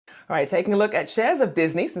All right, taking a look at shares of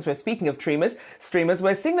Disney, since we're speaking of streamers,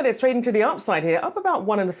 we're seeing that it's trading to the upside here, up about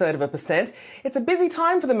 1.33%. It's a busy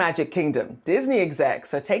time for the Magic Kingdom. Disney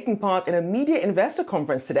execs are taking part in a media investor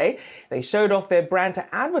conference today. They showed off their brand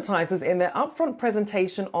to advertisers in their upfront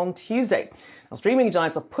presentation on Tuesday. Now, streaming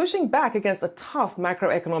giants are pushing back against a tough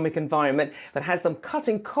macroeconomic environment that has them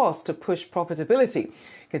cutting costs to push profitability.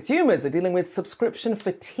 Consumers are dealing with subscription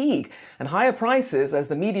fatigue and higher prices as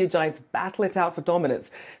the media giants battle it out for dominance.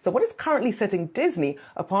 So what is currently setting Disney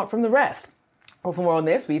apart from the rest? Well, for more on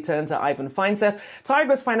this, we turn to Ivan Feinseth,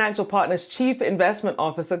 Tigress Financial Partners Chief Investment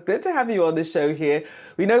Officer. Good to have you on the show here.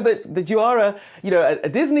 We know that you are a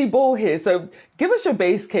Disney bull here. So give us your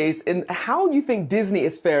base case in how you think Disney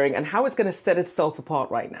is faring and how it's going to set itself apart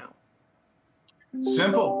right now.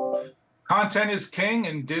 Simple. Content is king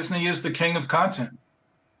and Disney is the king of content.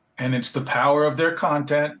 And it's the power of their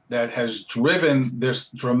content that has driven this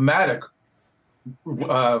dramatic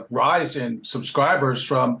rise in subscribers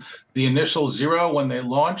from the initial 0 when they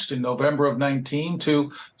launched in November of 19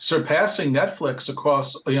 to surpassing Netflix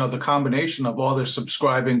across the combination of all their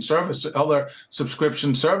subscription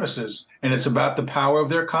services. And it's about the power of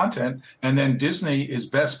their content. And then Disney is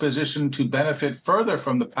best positioned to benefit further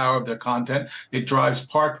from the power of their content. It drives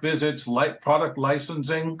park visits, product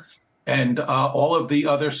licensing, and all of the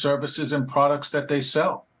other services and products that they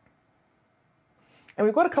sell. And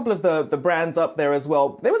we've got a couple of the brands up there as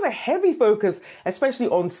well. There was a heavy focus, especially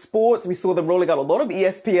on sports. We saw them rolling out a lot of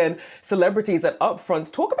ESPN celebrities at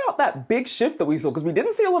upfronts. Talk about that big shift that we saw, because we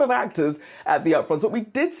didn't see a lot of actors at the upfronts, but we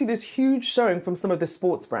did see this huge showing from some of the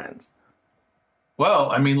sports brands.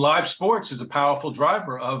 Well, I mean, live sports is a powerful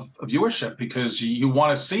driver of viewership because you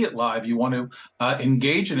want to see it live. You want to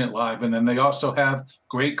engage in it live. And then they also have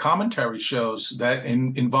great commentary shows that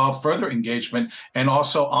involve further engagement and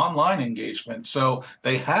also online engagement. So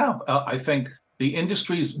they have, I think, the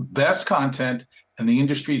industry's best content and the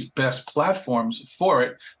industry's best platforms for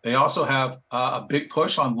it. They also have a big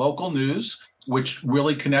push on local news, which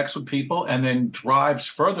really connects with people and then drives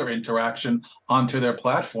further interaction onto their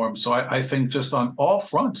platform. So I think just on all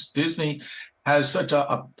fronts, Disney has such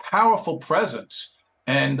a powerful presence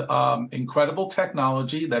and incredible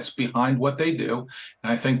technology that's behind what they do.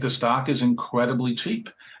 And I think the stock is incredibly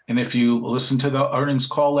cheap. And if you listen to the earnings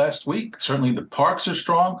call last week, certainly the parks are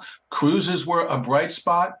strong. Cruises were a bright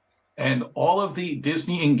spot. And all of the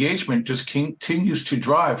Disney engagement just continues to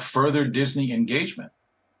drive further Disney engagement.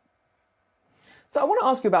 So I want to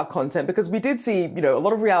ask you about content, because we did see, a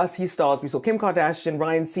lot of reality stars. We saw Kim Kardashian,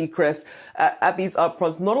 Ryan Seacrest at these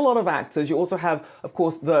upfronts. Not a lot of actors. You also have, of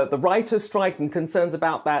course, the writers' strike and concerns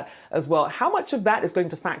about that as well. How much of that is going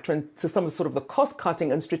to factor into some of the cost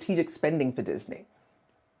cutting and strategic spending for Disney?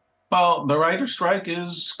 Well, the writer's strike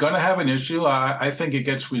is going to have an issue. I think it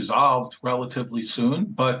gets resolved relatively soon,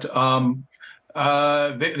 but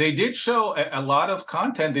they did show a lot of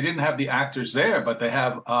content. They didn't have the actors there, but they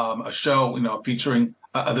have a show, featuring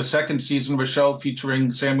the second season of a show featuring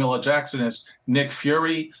Samuel L. Jackson as Nick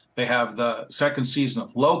Fury. They have the second season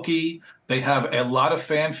of Loki. They have a lot of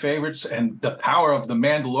fan favorites and the power of The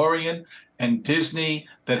Mandalorian and Disney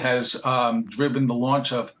that has driven the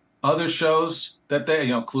launch of other shows that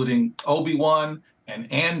including Obi-Wan and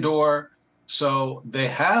Andor. So they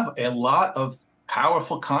have a lot of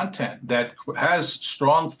powerful content that has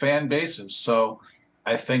strong fan bases. So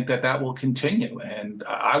I think that will continue. And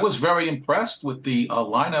I was very impressed with the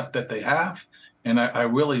lineup that they have. And I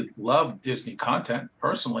really love Disney content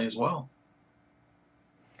personally as well.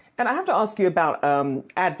 And I have to ask you about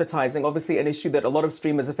advertising, obviously an issue that a lot of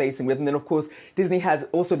streamers are facing with. And then, of course, Disney has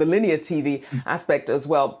also the linear TV aspect as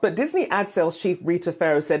well. But Disney ad sales chief Rita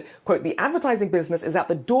Ferro said, quote, "The advertising business is at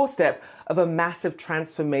the doorstep of a massive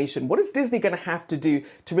transformation." What is Disney going to have to do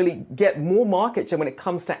to really get more market share when it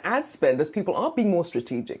comes to ad spend, as people are being more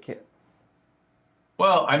strategic here?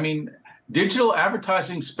 Well, I mean, digital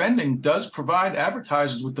advertising spending does provide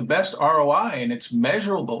advertisers with the best ROI, and it's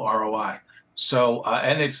measurable ROI. So,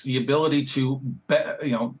 and it's the ability to,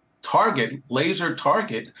 laser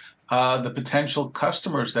target the potential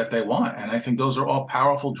customers that they want. And I think those are all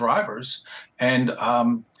powerful drivers. And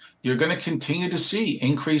you're going to continue to see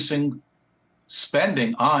increasing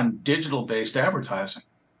spending on digital-based advertising.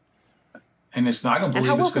 And I don't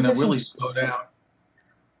believe it's going to really slow down.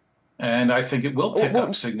 And I think it will pick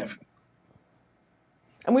up significantly.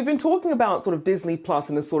 And we've been talking about Disney Plus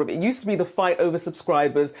and it used to be the fight over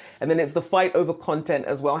subscribers, and then it's the fight over content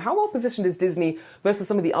as well. How well positioned is Disney versus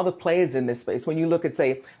some of the other players in this space when you look at,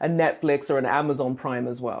 say, a Netflix or an Amazon Prime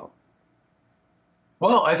as well?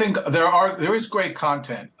 Well, I think there is great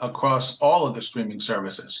content across all of the streaming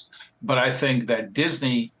services, but I think that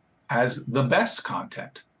Disney has the best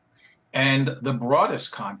content. and the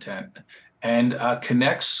broadest content, and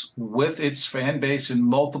connects with its fan base in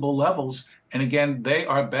multiple levels. And again, they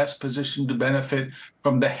are best positioned to benefit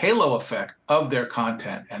from the halo effect of their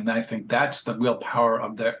content. And I think that's the real power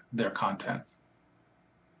of their content.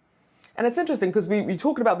 And it's interesting because we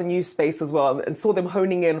talked about the news space as well and saw them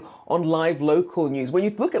honing in on live local news. When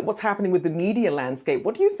you look at what's happening with the media landscape,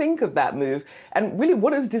 what do you think of that move? And really,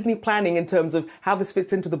 what is Disney planning in terms of how this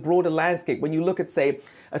fits into the broader landscape? When you look at, say,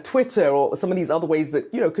 a Twitter or some of these other ways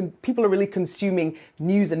that, people are really consuming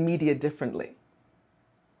news and media differently.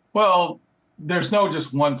 Well, there's no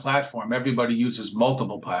just one platform. Everybody uses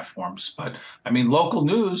multiple platforms. But I mean, local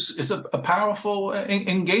news is a powerful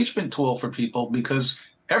engagement tool for people because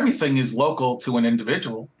everything is local to an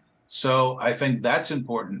individual. So I think that's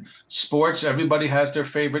important. Sports, everybody has their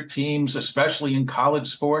favorite teams, especially in college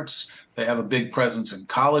sports. They have a big presence in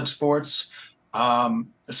college sports.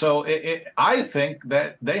 So I think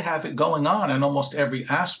that they have it going on in almost every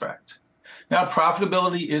aspect. Now,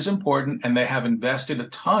 profitability is important, and they have invested a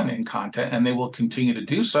ton in content, and they will continue to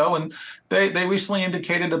do so. And they recently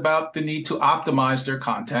indicated about the need to optimize their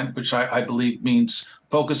content, which I believe means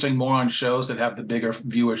focusing more on shows that have the bigger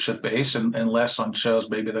viewership base and less on shows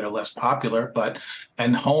maybe that are less popular,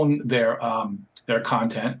 and hone their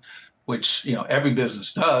content, which every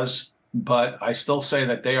business does. But I still say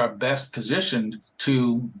that they are best positioned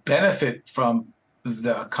to benefit from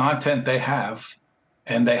the content they have,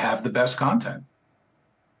 and they have the best content.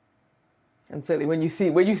 And certainly when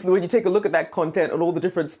you take a look at that content and all the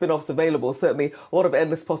different spin-offs available, certainly a lot of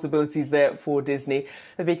endless possibilities there for Disney.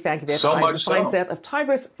 A big thank you there to Feinseth of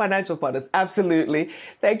Tigress Financial Partners. Absolutely.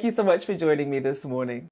 Thank you so much for joining me this morning.